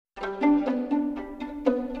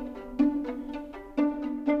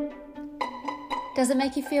Does It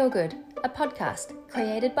Make You Feel Good? A podcast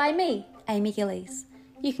created by me, Amy Gillies.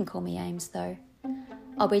 You can call me Ames though.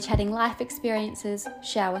 I'll be chatting life experiences,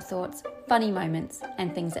 shower thoughts, funny moments,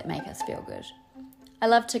 and things that make us feel good. I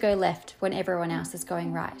love to go left when everyone else is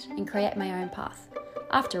going right and create my own path.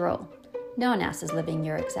 After all, no one else is living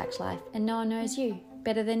your exact life and no one knows you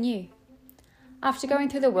better than you. After going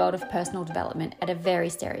through the world of personal development at a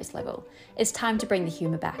very serious level, it's time to bring the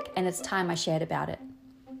humour back, and it's time I shared about it.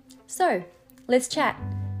 So, let's chat,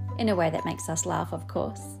 in a way that makes us laugh, of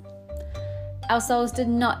course. Our souls did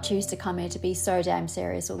not choose to come here to be so damn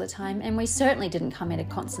serious all the time, and we certainly didn't come here to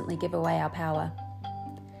constantly give away our power.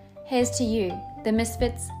 Here's to you, the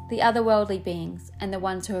misfits, the otherworldly beings, and the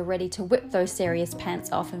ones who are ready to whip those serious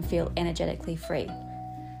pants off and feel energetically free.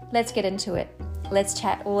 Let's get into it. Let's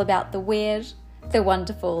chat all about the weird, the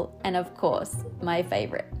wonderful, and of course, my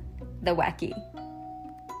favourite, the wacky.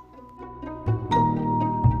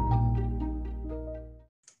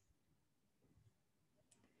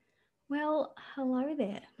 Well, hello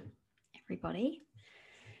there, everybody.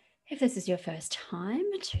 If this is your first time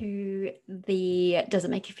to the Does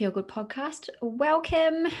It Make You Feel Good podcast,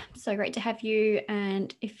 welcome. So great to have you.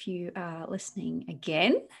 And if you are listening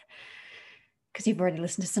again, because you've already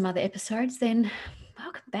listened to some other episodes, then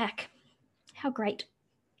welcome back. How great.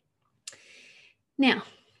 Now,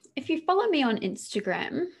 if you follow me on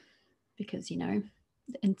Instagram, because, you know,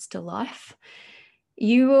 the Insta life,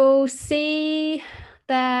 you will see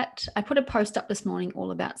that I put a post up this morning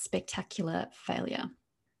all about spectacular failure.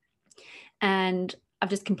 And I've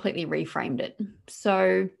just completely reframed it.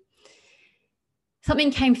 So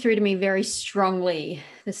something came through to me very strongly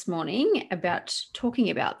this morning about talking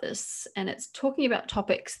about this. And it's talking about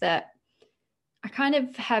topics that I kind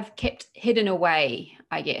of have kept hidden away,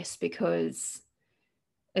 I guess, because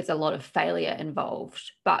there's a lot of failure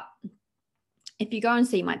involved. But if you go and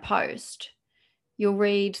see my post, you'll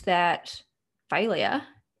read that failure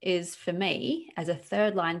is, for me, as a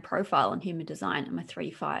third line profile in human design. I'm a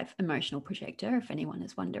 3/5 emotional projector, if anyone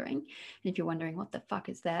is wondering. And if you're wondering what the fuck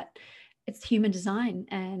is that, it's human design,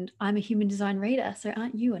 and I'm a human design reader, so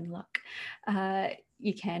aren't you in luck?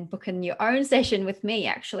 You can book in your own session with me,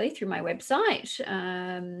 actually, through my website,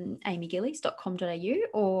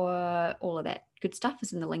 amygillies.com.au, or all of that good stuff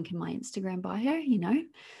is in the link in my Instagram bio. You know,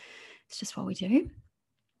 it's just what we do.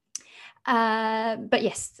 But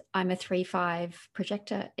yes, I'm a 3/5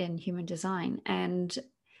 projector in human design, and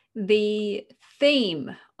the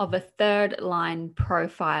theme of a third line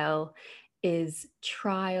profile is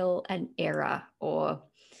trial and error, or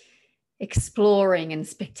exploring and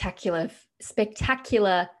spectacular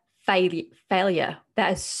failure.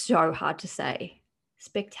 That is so hard to say.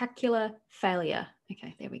 Spectacular failure.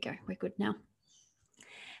 Okay, there we go. We're good now.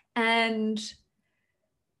 And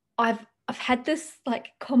I've had this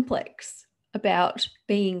like complex about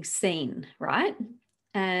being seen, right?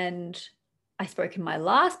 And I spoke in my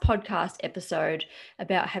last podcast episode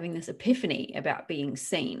about having this epiphany about being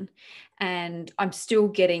seen. And I'm still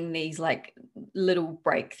getting these like little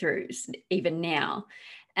breakthroughs even now.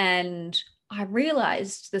 And I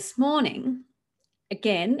realized this morning,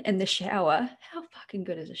 again, in the shower, how fucking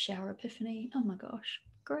good is a shower epiphany? Oh my gosh,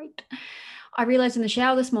 great. I realized in the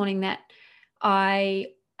shower this morning that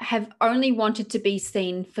I have only wanted to be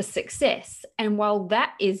seen for success. And while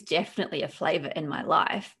that is definitely a flavor in my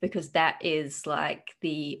life, because that is like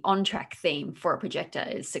the on-track theme for a projector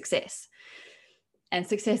is success. And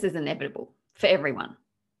success is inevitable for everyone,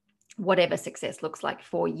 whatever success looks like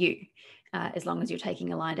for you, as long as you're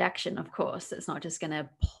taking aligned action, of course. It's not just going to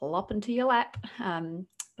plop into your lap.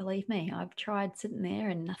 Believe me, I've tried sitting there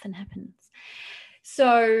and nothing happens.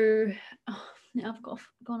 So... now I've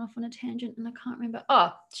gone off on a tangent and I can't remember.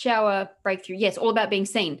 Shower breakthrough. Yes, all about being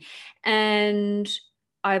seen. And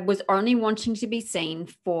I was only wanting to be seen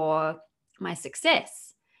for my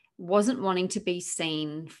success. Wasn't wanting to be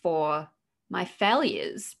seen for my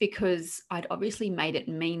failures, because I'd obviously made it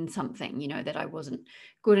mean something, you know, that I wasn't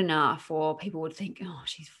good enough, or people would think, oh,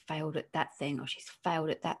 she's failed at that thing, or she's failed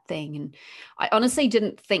at that thing. And I honestly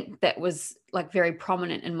didn't think that was like very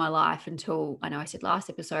prominent in my life until, I know I said last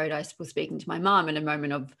episode, I was speaking to my mum in a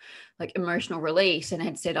moment of like emotional release, and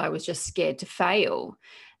had said I was just scared to fail.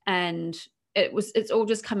 And it's all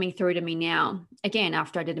just coming through to me now, again,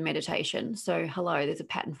 after I did a meditation. So hello, there's a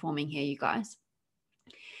pattern forming here, you guys,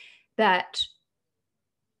 that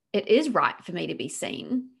it is right for me to be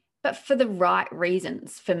seen, but for the right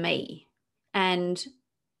reasons for me. And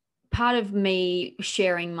part of me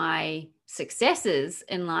sharing my successes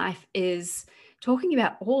in life is talking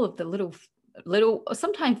about all of the little,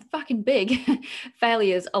 sometimes fucking big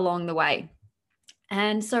failures along the way.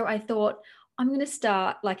 And so I thought, I'm going to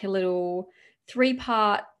start like a little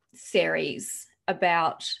 3-part series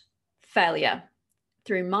about failure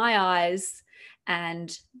through my eyes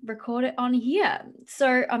and record it on here.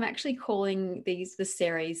 So I'm actually calling the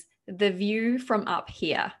series The View from Up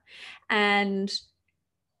Here. And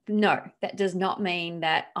no, that does not mean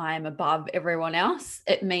that I'm above everyone else.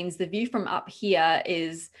 It means the view from up here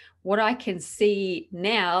is what I can see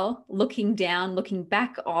now, looking down, looking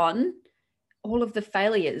back on all of the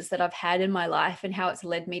failures that I've had in my life and how it's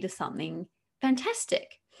led me to something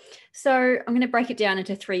fantastic. So I'm going to break it down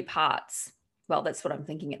into 3 parts. Well, that's what I'm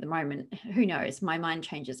thinking at the moment. Who knows? My mind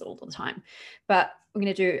changes all the time. But I'm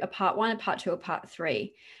going to do a part 1, a part 2, a part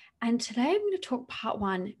 3. And today I'm going to talk part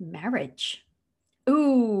 1, marriage.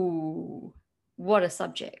 Ooh, what a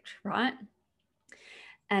subject, right?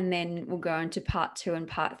 And then we'll go into part 2 and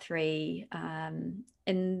part 3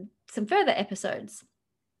 in some further episodes.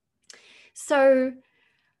 So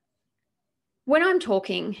when I'm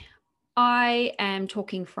talking, I am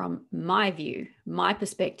talking from my view, my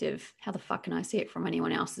perspective. How the fuck can I see it from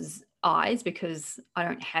anyone else's eyes? Because I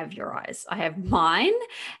don't have your eyes. I have mine,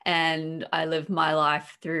 and I live my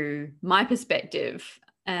life through my perspective.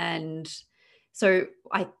 And so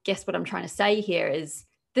I guess what I'm trying to say here is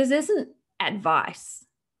this isn't advice.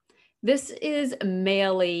 This is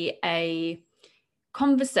merely a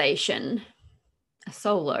conversation, a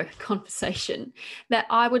solo conversation that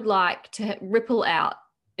I would like to ripple out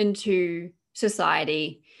into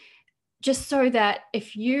society, just so that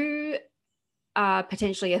if you are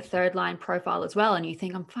potentially a 3rd-line profile as well and you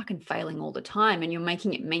think I'm fucking failing all the time and you're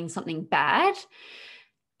making it mean something bad,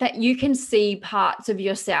 that you can see parts of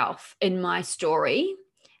yourself in my story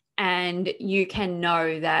and you can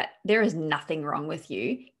know that there is nothing wrong with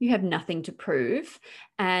you. You have nothing to prove,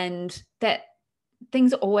 and that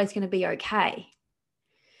things are always going to be okay.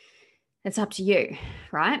 It's up to you,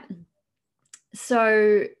 right?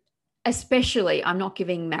 So especially, I'm not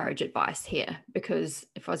giving marriage advice here, because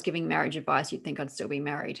if I was giving marriage advice, you'd think I'd still be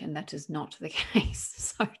married, and that is not the case.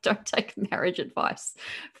 So don't take marriage advice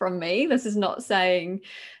from me. This is not saying,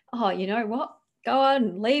 oh, you know what? Go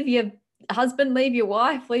on, leave your husband, leave your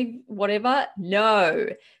wife, leave whatever. No,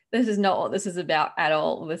 this is not what this is about at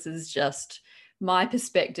all. This is just my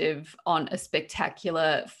perspective on a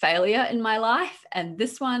spectacular failure in my life. And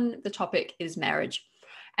this one, the topic is marriage.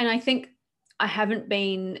 And I think I haven't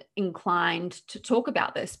been inclined to talk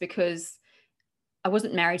about this because I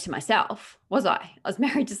wasn't married to myself, was I? I was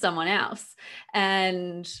married to someone else.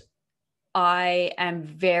 And I am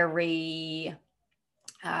very,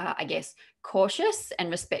 I guess, cautious and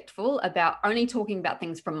respectful about only talking about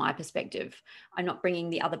things from my perspective. I'm not bringing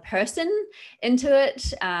the other person into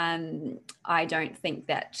it. I don't think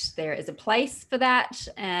that there is a place for that.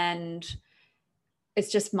 And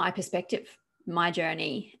it's just my perspective, my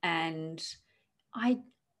journey. And I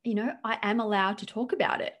am allowed to talk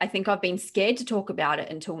about it. I think I've been scared to talk about it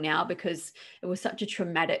until now because it was such a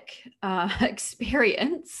traumatic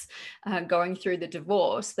experience going through the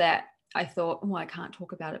divorce that I thought, oh, I can't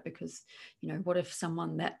talk about it because, what if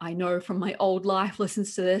someone that I know from my old life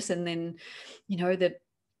listens to this, and then, that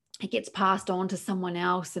it gets passed on to someone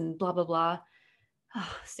else and blah, blah, blah.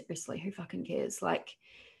 Oh, seriously, who fucking cares? Like,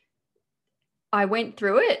 I went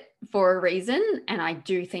through it for a reason, and I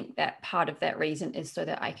do think that part of that reason is so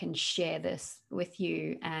that I can share this with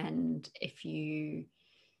you. And if you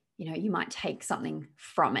might take something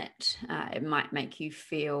from it. It might make you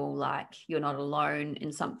feel like you're not alone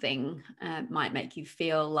in something. It might make you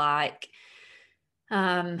feel like,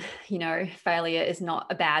 failure is not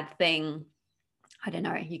a bad thing. I don't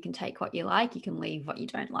know. You can take what you like. You can leave what you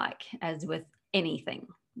don't like, as with anything.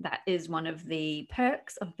 That is one of the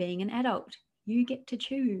perks of being an adult. You get to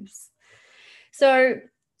choose. So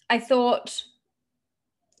I thought,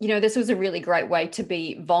 this was a really great way to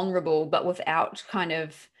be vulnerable, but without kind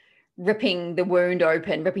of ripping the wound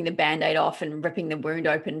open, ripping the Band-Aid off and ripping the wound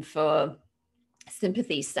open for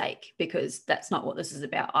sympathy's sake, because that's not what this is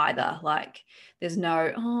about either. Like, there's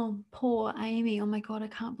no, oh, poor Amy, oh my God, I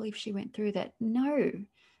can't believe she went through that. No.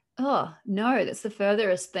 Oh, no, that's the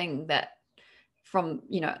furthest thing that from,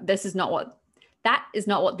 that is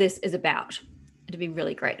not what this is about. It'd be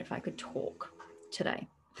really great if I could talk today.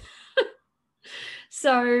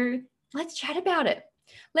 So let's chat about it.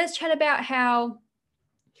 Let's chat about how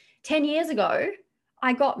 10 years ago,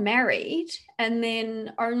 I got married, and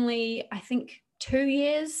then only, I think, 2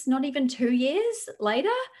 years, not even 2 years later,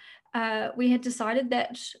 we had decided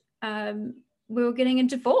that we were getting a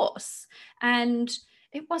divorce. And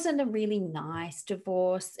it wasn't a really nice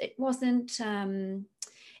divorce. It wasn't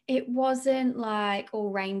like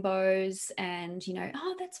all rainbows and,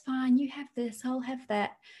 oh, that's fine. You have this, I'll have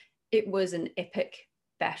that. It was an epic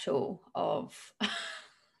battle of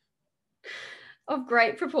of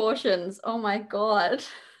great proportions. Oh my God.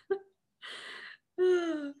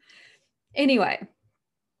 Anyway,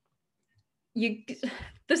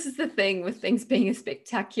 this is the thing with things being a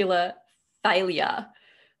spectacular failure.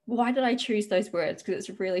 Why did I choose those words? Because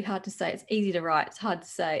it's really hard to say. It's easy to write. It's hard to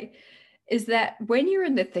say. Is that when you're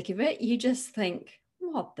in the thick of it, you just think,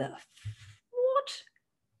 what?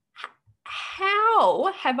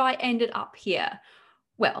 How have I ended up here?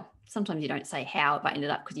 Well, sometimes you don't say how have I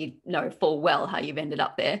ended up because you know full well how you've ended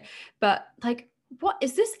up there. But like, what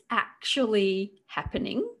is this actually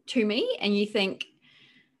happening to me? And you think,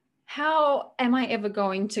 how am I ever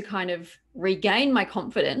going to kind of regain my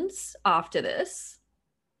confidence after this?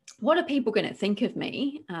 What are people going to think of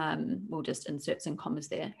me? We'll just insert some commas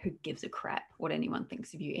there. Who gives a crap what anyone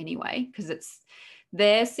thinks of you anyway? Because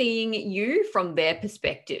they're seeing you from their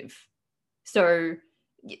perspective. So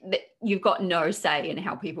you've got no say in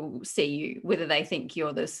how people see you, whether they think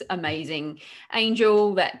you're this amazing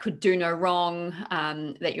angel that could do no wrong,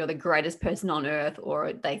 that you're the greatest person on earth,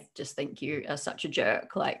 or they just think you are such a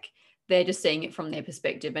jerk. Like, they're just seeing it from their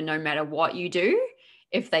perspective. And no matter what you do,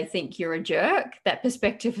 if they think you're a jerk, that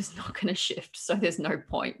perspective is not going to shift. So there's no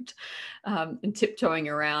point in tiptoeing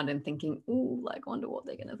around and thinking, oh, like, wonder what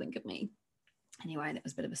they're going to think of me. Anyway, that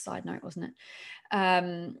was a bit of a side note, wasn't it?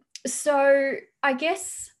 So I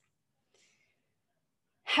guess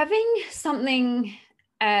having something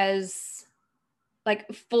as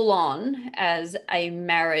like full on as a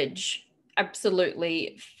marriage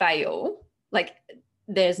absolutely fail, like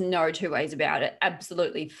there's no two ways about it,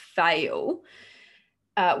 absolutely fail,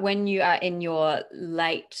 when you are in your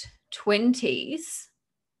late 20s,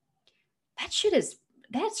 that shit is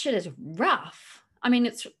rough. I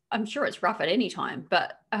mean, I'm sure it's rough at any time,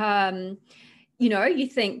 but you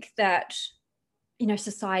think that,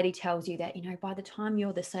 society tells you that, by the time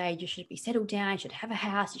you're this age, you should be settled down, you should have a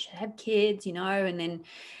house, you should have kids, and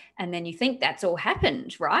then you think that's all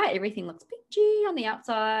happened, right? Everything looks peachy on the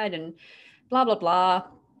outside and blah, blah, blah.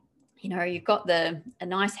 You've got a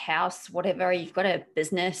nice house, whatever, you've got a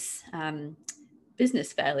business.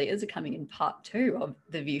 Business failures are coming in part 2 of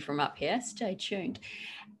The View from Up Here. Stay tuned.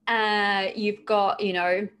 You've got,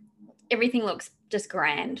 everything looks just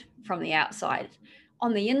grand from the outside.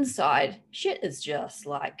 On the inside, shit is just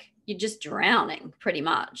like, you're just drowning pretty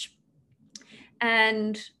much.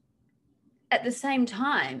 And at the same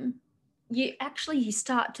time, you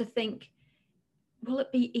start to think, will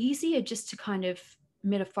it be easier just to kind of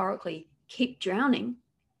metaphorically keep drowning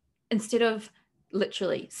instead of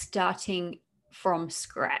literally starting from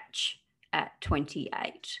scratch at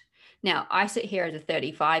 28? Now, I sit here as a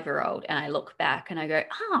 35-year-old and I look back and I go,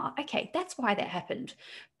 okay, that's why that happened.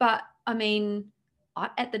 But I mean,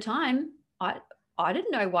 at the time, I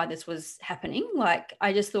didn't know why this was happening. Like,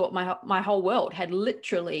 I just thought my whole world had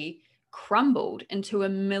literally crumbled into a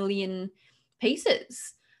million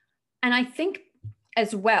pieces. And I think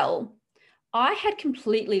as well, I had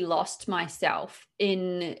completely lost myself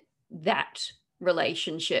in that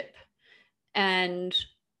relationship. And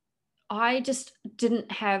I just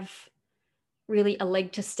didn't have really a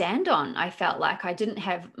leg to stand on. I felt like I didn't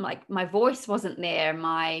have, like, my voice wasn't there.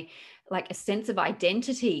 My, like, a sense of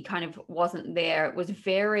identity kind of wasn't there. It was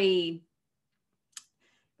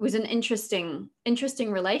an interesting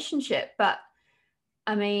relationship. But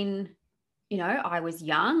I mean, I was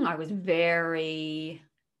young. I was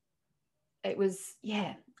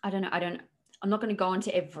I don't know. I'm not going to go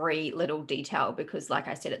into every little detail because, like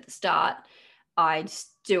I said at the start, I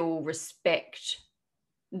still respect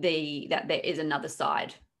that there is another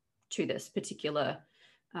side to this particular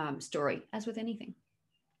story, as with anything.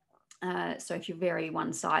 So if you're very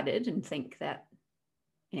one-sided and think that,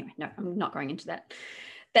 anyway, no, I'm not going into that.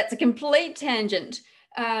 That's a complete tangent.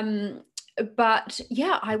 But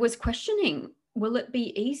yeah, I was questioning, will it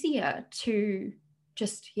be easier to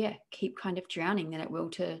just, keep kind of drowning than it will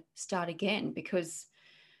to start again? Because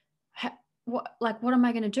what am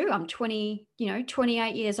I going to do? I'm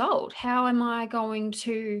 28 years old. How am I going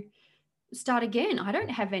to start again? I don't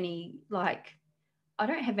have any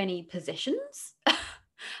possessions.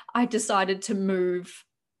 I decided to move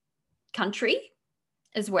country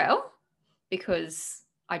as well because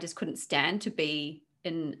I just couldn't stand to be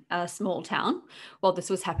in a small town while this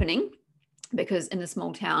was happening. Because in a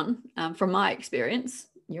small town, from my experience,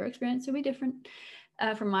 your experience will be different.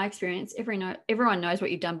 From my experience, everyone knows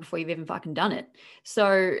what you've done before you've even fucking done it.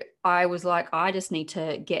 So I was like, I just need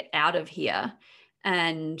to get out of here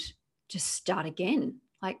and just start again.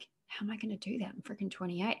 Like, how am I going to do that? I'm freaking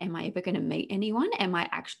 28. Am I ever going to meet anyone? Am I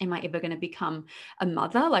ever going to become a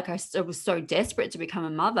mother? Like, I was so desperate to become a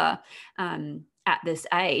mother. at this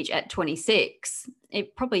age, at 26,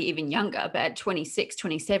 probably even younger, but at 26,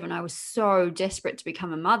 27, I was so desperate to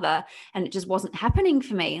become a mother, and it just wasn't happening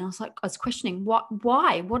for me. And I was questioning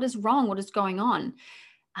why, what is wrong? What is going on?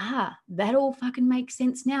 That all fucking makes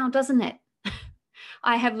sense now, doesn't it?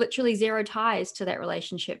 I have literally zero ties to that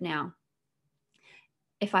relationship now.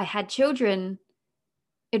 If I had children,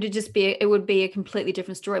 it would be a completely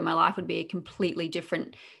different story. My life would be a completely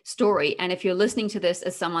different story. And if you're listening to this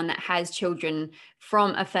as someone that has children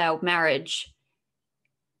from a failed marriage,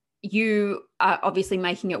 you are obviously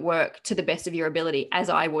making it work to the best of your ability, as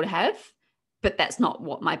I would have, but that's not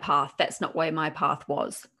where my path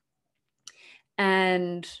was.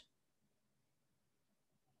 And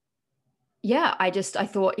yeah, I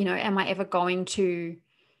thought, am I ever going to,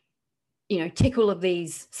 tick all of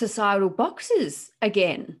these societal boxes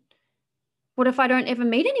again? What if I don't ever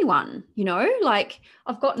meet anyone? Like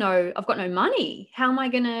I've got no money. What am I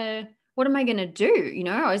gonna do?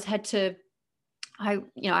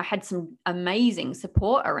 I had some amazing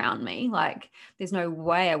support around me. Like there's no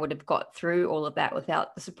way I would have got through all of that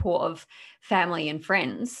without the support of family and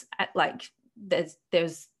friends. There's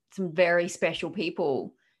some very special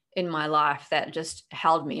people in my life that just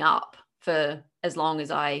held me up for as long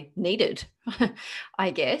as I needed,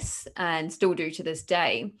 I guess, and still do to this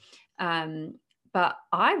day. But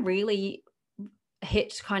I really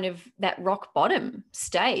hit kind of that rock bottom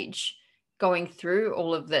stage going through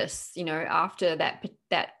all of this, after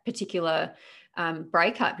that particular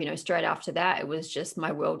breakup. Straight after that, it was just,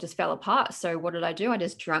 my world just fell apart. So what did I do? I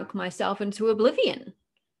just drunk myself into oblivion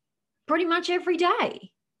pretty much every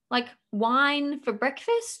day. Like wine for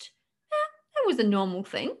breakfast, that was a normal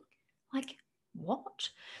thing. Like, what?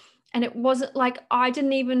 And it wasn't like, I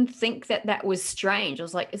didn't even think that was strange. I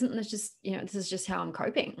was like, isn't this just, this is just how I'm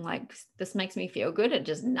coping. Like, this makes me feel good. It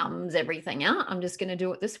just numbs everything out. I'm just going to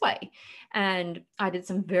do it this way. And I did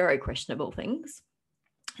some very questionable things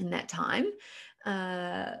in that time.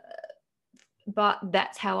 But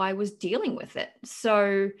that's how I was dealing with it.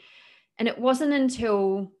 So, and it wasn't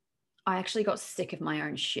until I actually got sick of my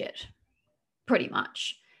own shit, pretty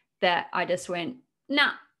much, that I just went,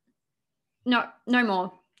 nah, no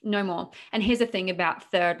more. And here's the thing about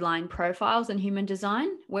third line profiles in human design: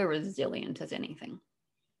 we're resilient as anything.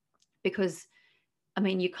 Because,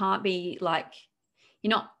 you can't be like, you're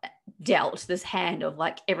not dealt this hand of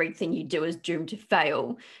like everything you do is doomed to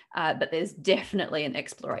fail. But there's definitely an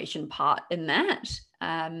exploration part in that.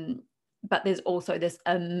 But there's also this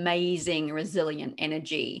amazing resilient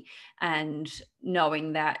energy, and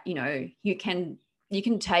knowing that, you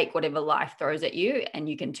can take whatever life throws at you and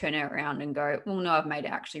you can turn it around and go, well, no, I've made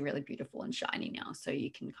it actually really beautiful and shiny now. So you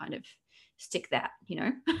can kind of stick that,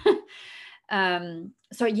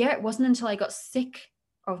 So yeah, it wasn't until I got sick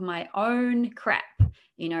of my own crap,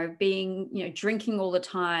 being, drinking all the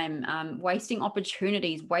time, wasting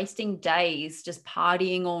opportunities, wasting days, just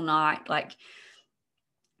partying all night, like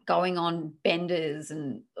going on benders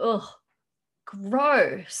and,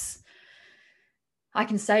 gross. I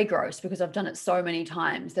can say gross because I've done it so many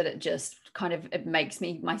times that it just kind of, it makes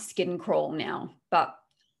my skin crawl now. But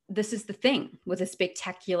this is the thing with a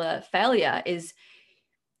spectacular failure, is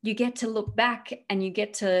you get to look back and you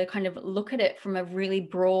get to kind of look at it from a really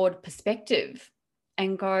broad perspective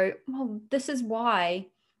and go, well, this is why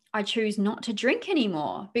I choose not to drink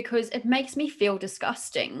anymore, because it makes me feel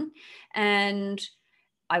disgusting and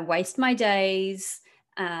I waste my days.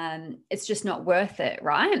 It's just not worth it,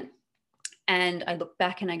 right? And I look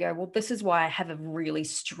back and I go, well, this is why I have a really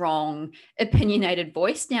strong, opinionated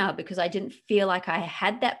voice now, because I didn't feel like I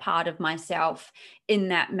had that part of myself in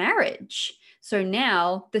that marriage. So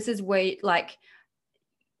now this is where, like,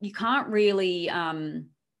 you can't really, how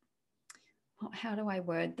do I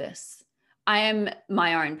word this? I am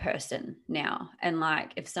my own person now. And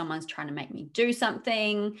like, if someone's trying to make me do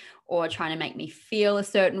something or trying to make me feel a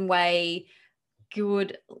certain way,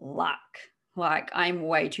 good luck. Like, I'm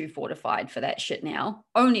way too fortified for that shit now,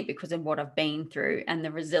 only because of what I've been through and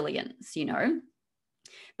the resilience,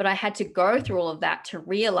 But I had to go through all of that to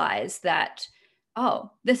realize that,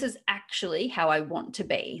 oh, this is actually how I want to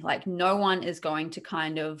be. Like, no one is going to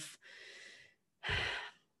kind of,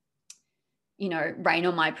 rain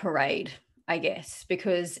on my parade, I guess,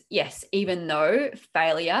 because yes, even though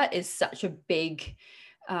failure is such a big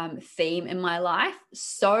theme in my life,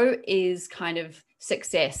 so is kind of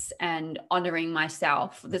success and honoring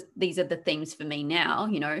myself. These are the themes for me now,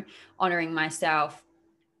 honoring myself,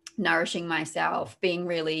 nourishing myself, being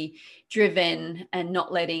really driven and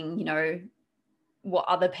not letting, what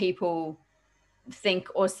other people think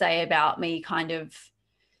or say about me kind of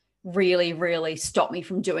really, really stop me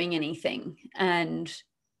from doing anything. And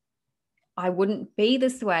I wouldn't be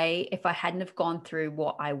this way if I hadn't have gone through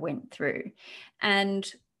what I went through.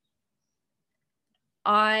 And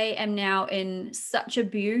I am now in such a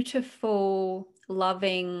beautiful,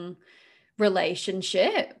 loving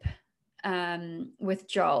relationship with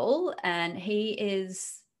Joel, and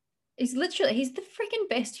he's the freaking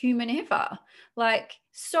best human ever. Like,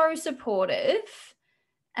 so supportive,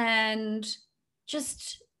 and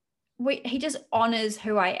just he just honors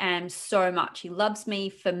who I am so much. He loves me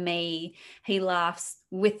for me. He laughs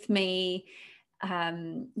with me.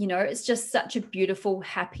 It's just such a beautiful,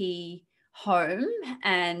 happy home,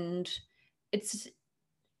 and it's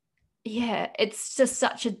just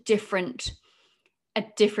such a different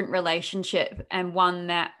relationship, and one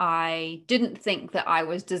that I didn't think that I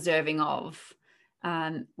was deserving of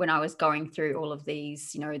when I was going through all of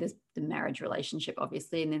these, there's the marriage relationship,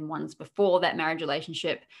 obviously, and then ones before that marriage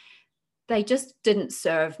relationship. They just didn't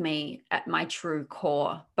serve me at my true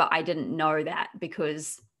core, but I didn't know that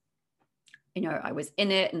because, I was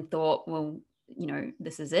in it and thought, well,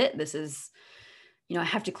 this is it. This is, I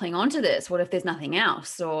have to cling on to this. What if there's nothing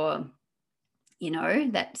else? Or,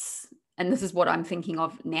 and this is what I'm thinking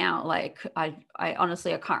of now. Like, I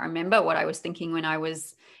honestly, I can't remember what I was thinking when I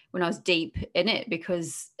was deep in it,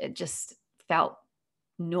 because it just felt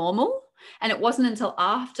normal. And it wasn't until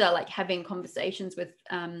after, like, having conversations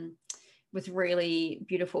with really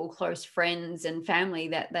beautiful close friends and family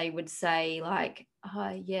that they would say, like,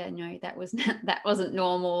 oh yeah, no, that wasn't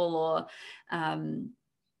normal, or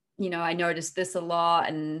I noticed this a lot.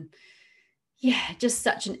 And yeah, just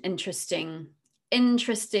such an interesting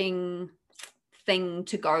thing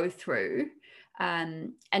to go through,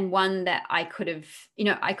 and one that I could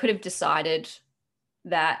have decided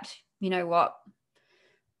that, what,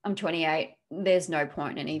 I'm 28, there's no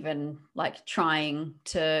point in even like trying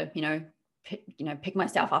to pick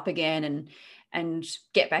myself up again and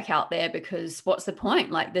get back out there, because what's the point?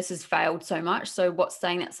 Like, this has failed so much, so what's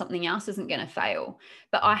saying that something else isn't going to fail?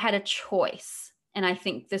 But I had a choice, and I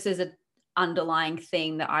think this is an underlying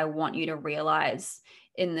thing that I want you to realize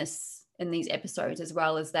in these episodes as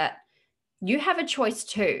well, is that you have a choice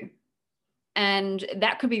too. And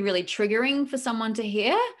that could be really triggering for someone to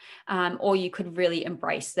hear, or you could really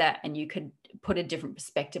embrace that and you could put a different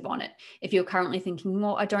perspective on it. If you're currently thinking,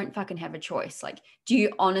 well, I don't fucking have a choice. Like, do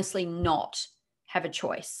you honestly not have a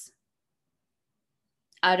choice?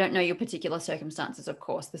 I don't know your particular circumstances, of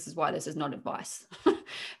course. This is why this is not advice.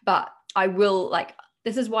 But I will, like,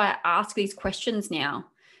 this is why I ask these questions now,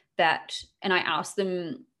 and I ask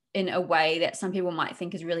them in a way that some people might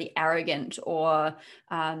think is really arrogant, or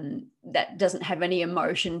that doesn't have any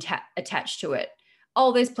emotion attached to it.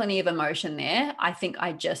 Oh, there's plenty of emotion there. I think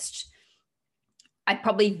I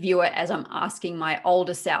probably view it as I'm asking my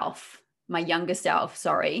younger self,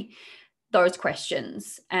 those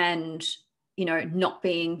questions, and, not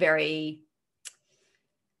being very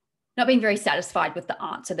satisfied with the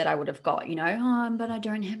answer that I would have got, but I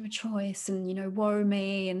don't have a choice, and, woe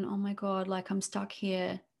me, and oh my God, like, I'm stuck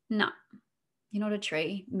here. No, you're not a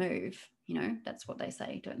tree, move, that's what they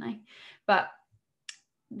say, don't they? But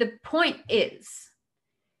the point is,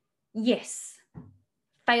 yes,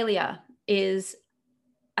 failure is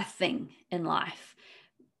a thing in life.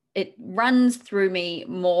 It runs through me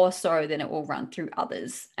more so than it will run through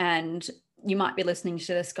others. And you might be listening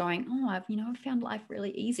to this going, oh, I've found life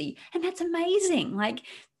really easy. And that's amazing. Like,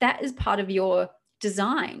 that is part of your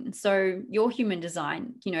design. So your human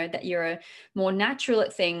design, that you're more natural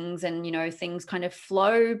at things, and, things kind of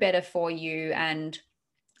flow better for you. And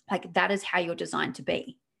like, that is how you're designed to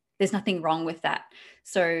be. There's nothing wrong with that.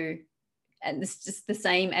 So, and it's just the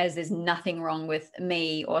same as there's nothing wrong with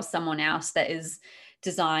me or someone else that is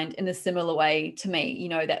designed in a similar way to me,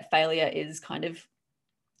 that failure is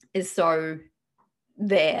so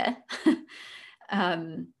there.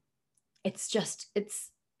 It's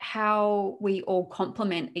how we all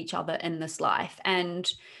complement each other in this life.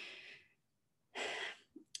 And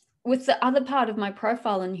with the other part of my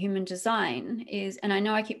profile in human design is, and I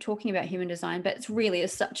know I keep talking about human design, but it's really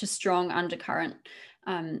such a strong undercurrent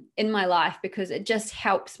in my life, because it just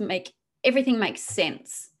helps make everything make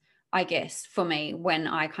sense, I guess, for me, when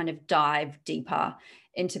I kind of dive deeper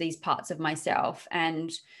into these parts of myself.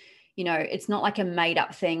 And it's not like a made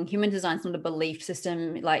up thing. Human design is not a belief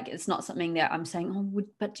system. Like, it's not something that I'm saying, oh,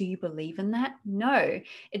 but do you believe in that? No,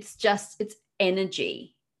 it's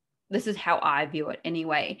energy. This is how I view it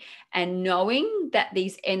anyway. And knowing that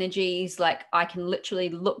these energies, like, I can literally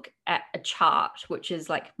look at a chart, which is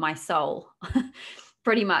like my soul,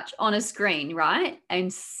 pretty much on a screen, right?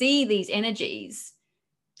 And see these energies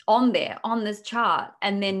on this chart,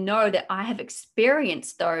 and then know that I have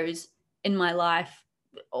experienced those in my life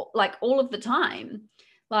like all of the time.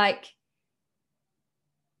 Like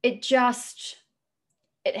it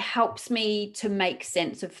helps me to make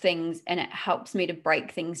sense of things, and it helps me to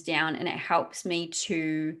break things down, and it helps me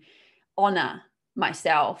to honor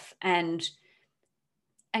myself and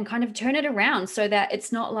kind of turn it around so that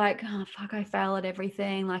it's not like, oh fuck, I fail at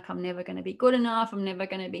everything, like I'm never going to be good enough, I'm never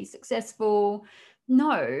going to be successful.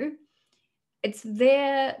 No, it's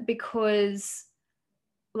there because,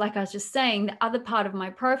 like I was just saying, the other part of my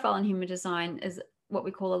profile in human design is what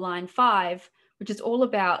we call a line 5, which is all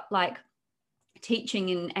about like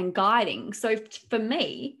teaching and guiding. So for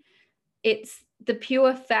me, it's the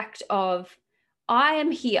pure fact of I am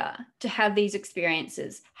here to have these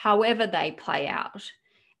experiences, however they play out.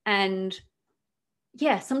 And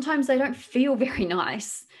yeah, sometimes they don't feel very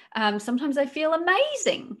nice. Sometimes they feel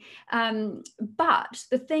amazing. But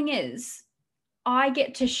the thing is, I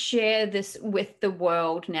get to share this with the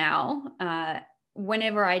world now,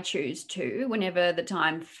 whenever I choose to, whenever the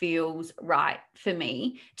time feels right for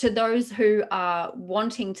me, to those who are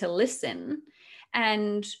wanting to listen.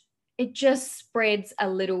 And it just spreads a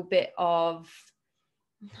little bit of,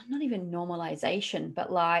 not even normalization,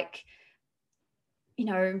 but like,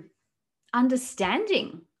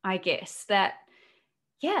 understanding, I guess, that,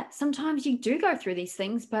 yeah, sometimes you do go through these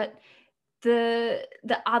things, but the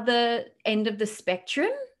other end of the spectrum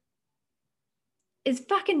is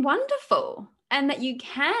fucking wonderful, and that you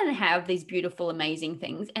can have these beautiful, amazing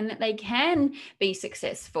things, and that they can be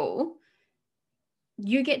successful.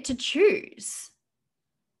 You get to choose.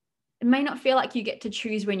 It may not feel like you get to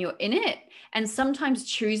choose when you're in it, and sometimes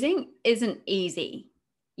choosing isn't easy.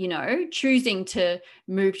 Choosing to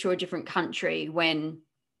move to a different country when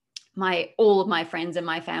all of my friends and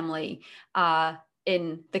my family are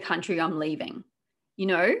in the country I'm leaving.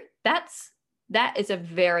 That is a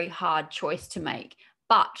very hard choice to make,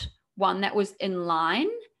 but one that was in line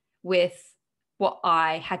with what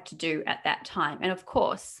I had to do at that time. And of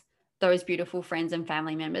course, those beautiful friends and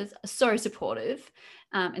family members are so supportive,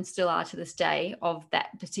 and still are to this day, of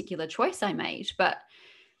that particular choice I made. But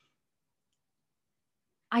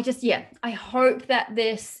I hope that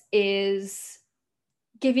this is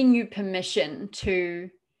giving you permission to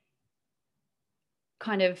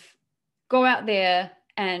kind of go out there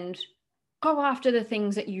and go after the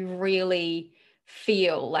things that you really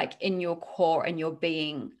feel like in your core and your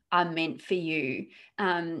being are meant for you,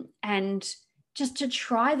 and just to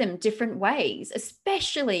try them different ways,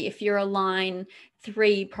 especially if you're a line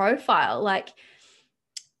 3 profile. Like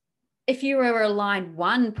if you were a line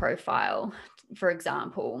 1 profile, for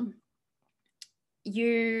example,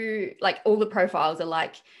 you like all the profiles are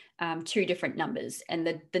like 2 different numbers, and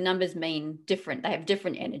the numbers mean different. They have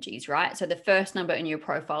different energies, right? So the first number in your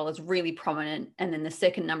profile is really prominent, and then the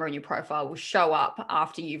second number in your profile will show up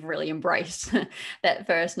after you've really embraced that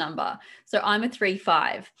first number. So I'm a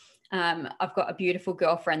 3-5. I've got a beautiful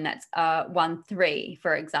girlfriend that's 1-3,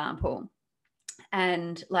 for example.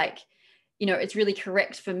 And like, it's really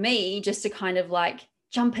correct for me just to kind of like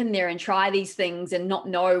jump in there and try these things and not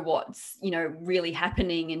know what's, really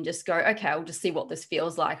happening, and just go, okay, I'll just see what this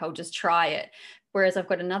feels like. I'll just try it. Whereas I've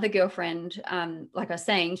got another girlfriend, like I was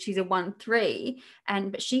saying, she's a 1-3,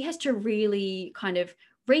 but she has to really kind of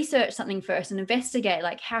research something first and investigate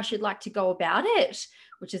like how she'd like to go about it,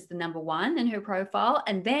 which is the number 1 in her profile.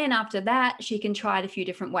 And then after that, she can try it a few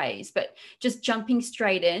different ways. But just jumping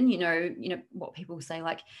straight in, what people say,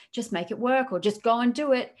 like, just make it work or just go and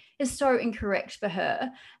do it, is so incorrect for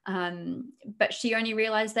her. But she only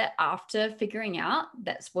realized that after figuring out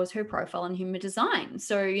that was her profile in human design.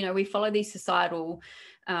 So, we follow these societal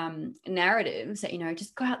narratives that,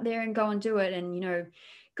 just go out there and go and do it. And,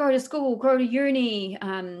 go to school, go to uni,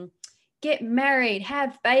 get married,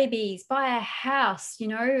 have babies, buy a house,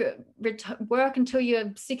 work until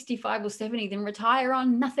you're 65 or 70, then retire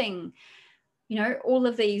on nothing. All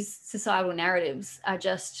of these societal narratives are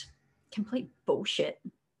just complete bullshit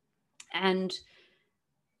and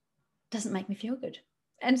doesn't make me feel good.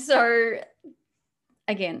 And so,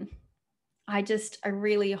 again, I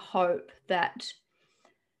really hope that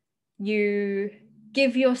you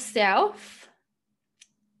give yourself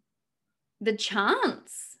the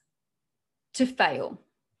chance to fail,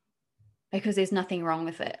 because there's nothing wrong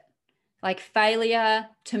with it. Like, failure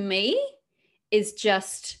to me is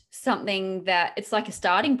just something that it's like a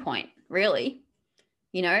starting point, really.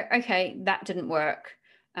 Okay, that didn't work.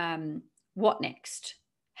 What next?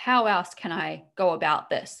 How else can I go about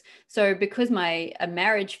this? So because my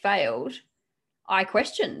marriage failed, I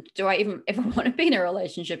questioned, do I even ever want to be in a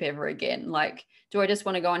relationship ever again? Like, do I just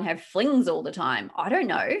want to go and have flings all the time? I don't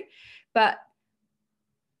know. But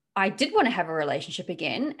I did want to have a relationship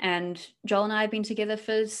again. And Joel and I have been together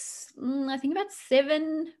for, I think, about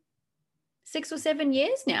 6 or 7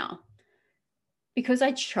 years now, because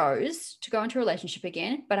I chose to go into a relationship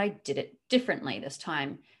again, but I did it differently this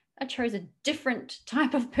time. I chose a different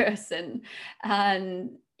type of person.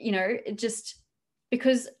 And, it just,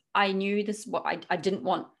 because I knew this, what I didn't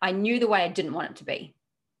want, I knew the way I didn't want it to be,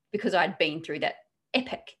 because I'd been through that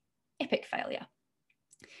epic failure.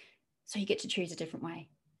 So you get to choose a different way.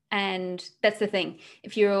 And that's the thing.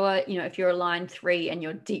 If you're a line 3 and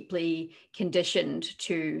you're deeply conditioned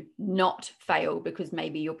to not fail because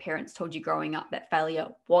maybe your parents told you growing up that failure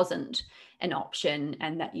wasn't an option,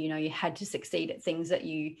 and that, you had to succeed at things that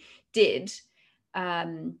you did,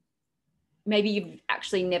 maybe you've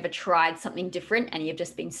actually never tried something different and you've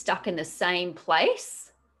just been stuck in the same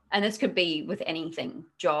place. And this could be with anything: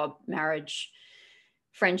 job, marriage,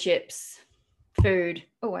 friendships, food.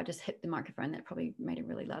 Oh, I just hit the microphone. That probably made a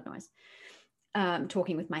really loud noise.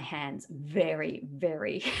 Talking with my hands, very,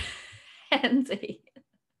 very handsy.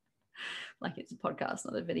 Like it's a podcast,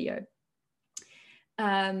 not a video.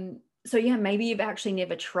 So yeah, maybe you've actually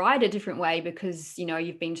never tried a different way because,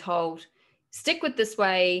 you've been told, stick with this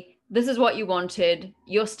way. This is what you wanted.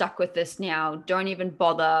 You're stuck with this now. Don't even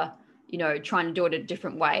bother, trying to do it a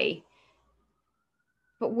different way.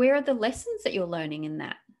 But where are the lessons that you're learning in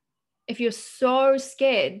that? If you're so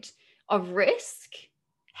scared of risk,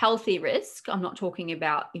 healthy risk, I'm not talking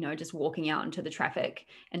about, just walking out into the traffic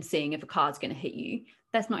and seeing if a car's going to hit you.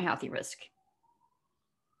 That's not healthy risk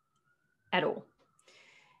at all.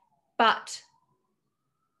 But,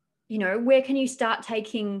 where can you start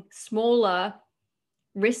taking smaller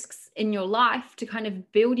risks in your life to kind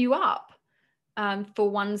of build you up, for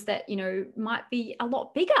ones that, might be a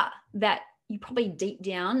lot bigger, that you probably deep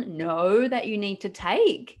down know that you need to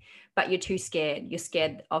take, but you're too scared. You're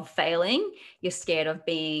scared of failing. You're scared of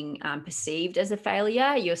being perceived as a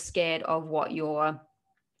failure. You're scared of what your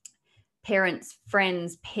parents,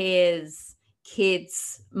 friends, peers,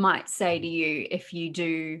 kids might say to you if you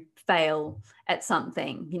do fail at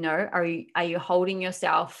something. Are you holding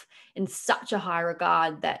yourself in such a high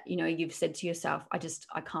regard that, you've said to yourself, I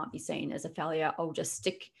can't be seen as a failure. I'll just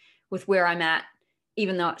stick with where I'm at,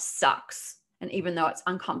 even though it sucks, and even though it's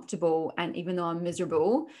uncomfortable, and even though I'm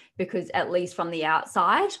miserable, because at least from the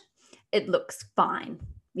outside, it looks fine.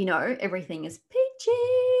 Everything is peachy.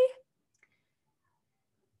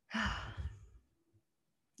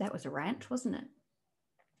 That was a rant, wasn't it?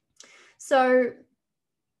 So,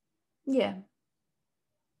 yeah,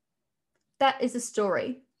 that is a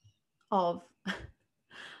story of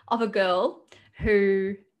a girl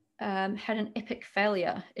who had an epic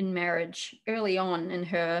failure in marriage early on in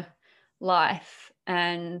her life,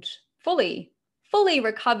 and fully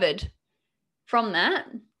recovered from that.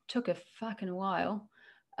 Took a fucking while.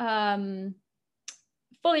 Fully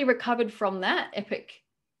recovered from that epic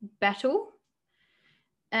battle,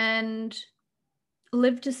 and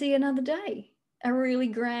lived to see another day. A really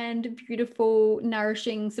grand, beautiful,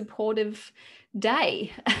 nourishing, supportive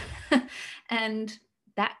day. And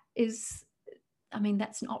that is,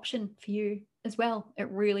 that's an option for you as well. It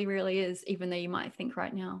really, really is, even though you might think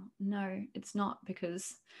right now, no, it's not,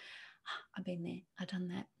 because I've been there, I've done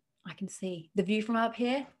that. I can see the view from up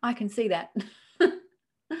here. I can see that.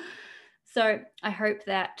 So I hope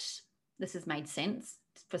that this has made sense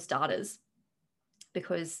for starters,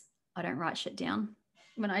 because I don't write shit down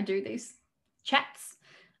when I do these chats.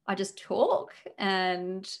 I just talk,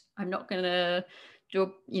 and I'm not going to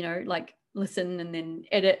do, listen and then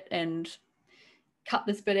edit and cut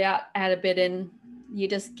this bit out, add a bit in. You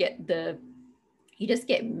just get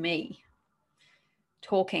me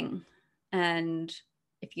talking. And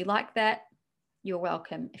if you like that, you're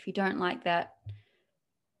welcome. If you don't like that,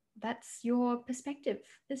 that's your perspective,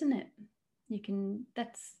 isn't it?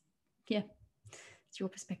 It's your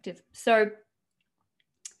perspective. So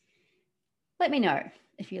let me know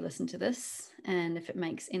if you listen to this, and if it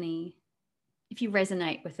makes if you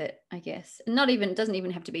resonate with it, I guess. It doesn't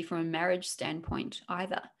even have to be from a marriage standpoint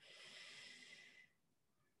either.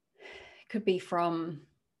 It could be from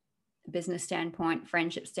a business standpoint,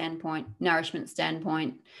 friendship standpoint, nourishment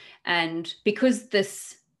standpoint. And because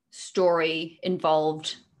this story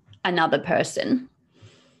involved another person,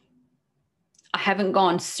 I haven't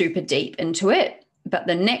gone super deep into it, but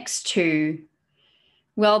the next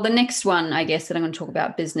one, I guess, that I'm going to talk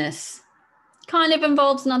about, business, kind of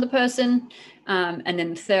involves another person. And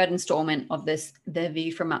then the third installment of this, The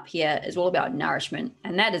View From Up Here, is all about nourishment.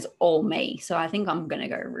 And that is all me. So I think I'm going to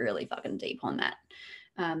go really fucking deep on that.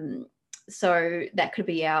 So that could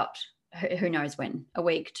be out, who knows when, a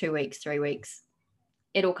week, 2 weeks, 3 weeks.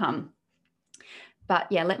 It'll come.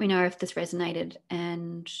 But yeah, let me know if this resonated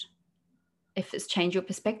and if it's changed your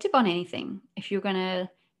perspective on anything. If you're going to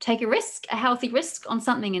take a risk, a healthy risk on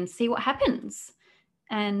something and see what happens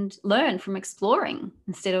and learn from exploring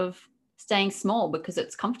instead of staying small because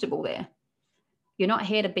it's comfortable there. You're not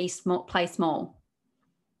here to be small, play small.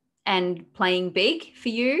 And playing big for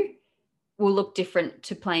you will look different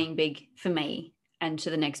to playing big for me and to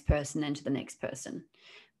the next person and to the next person.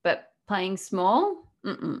 But playing small,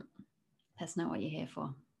 that's not what you're here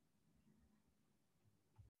for.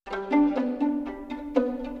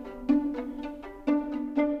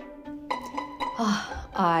 Oh,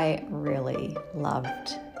 I really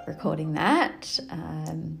loved recording that.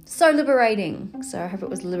 So liberating. So I hope it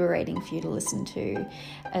was liberating for you to listen to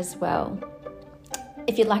as well.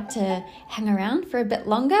 If you'd like to hang around for a bit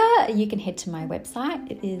longer, you can head to my website.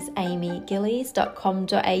 It is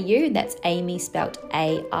amygillies.com.au. That's Amy spelt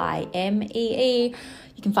AIMEE.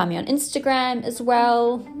 You can find me on Instagram as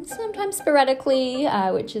well, sometimes sporadically,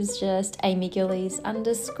 which is just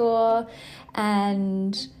amygillies_.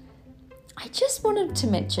 And I just wanted to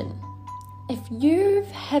mention, if you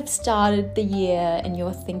have started the year and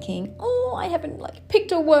you're thinking, oh, I haven't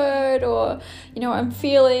picked a word, or, I'm not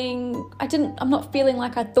feeling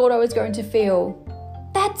like I thought I was going to feel,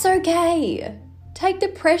 that's okay. Take the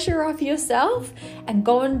pressure off yourself and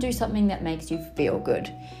go and do something that makes you feel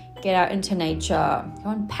good. Get out into nature, go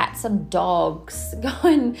and pat some dogs, go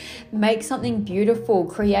and make something beautiful,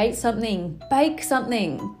 create something, bake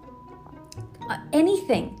something,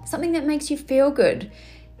 anything, something that makes you feel good.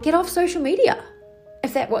 Get off social media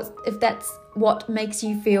if that's what makes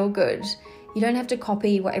you feel good. You don't have to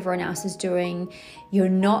copy what everyone else is doing. You're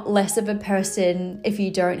not less of a person if you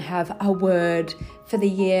don't have a word for the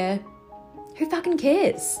year. Who fucking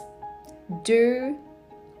cares? Do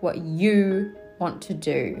what you want to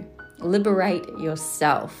do. Liberate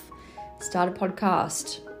yourself. Start a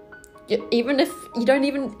podcast. Even if you don't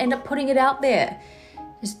even end up putting it out there,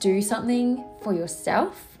 just do something for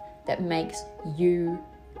yourself that makes you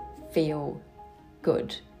feel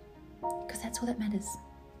good, because that's all that matters.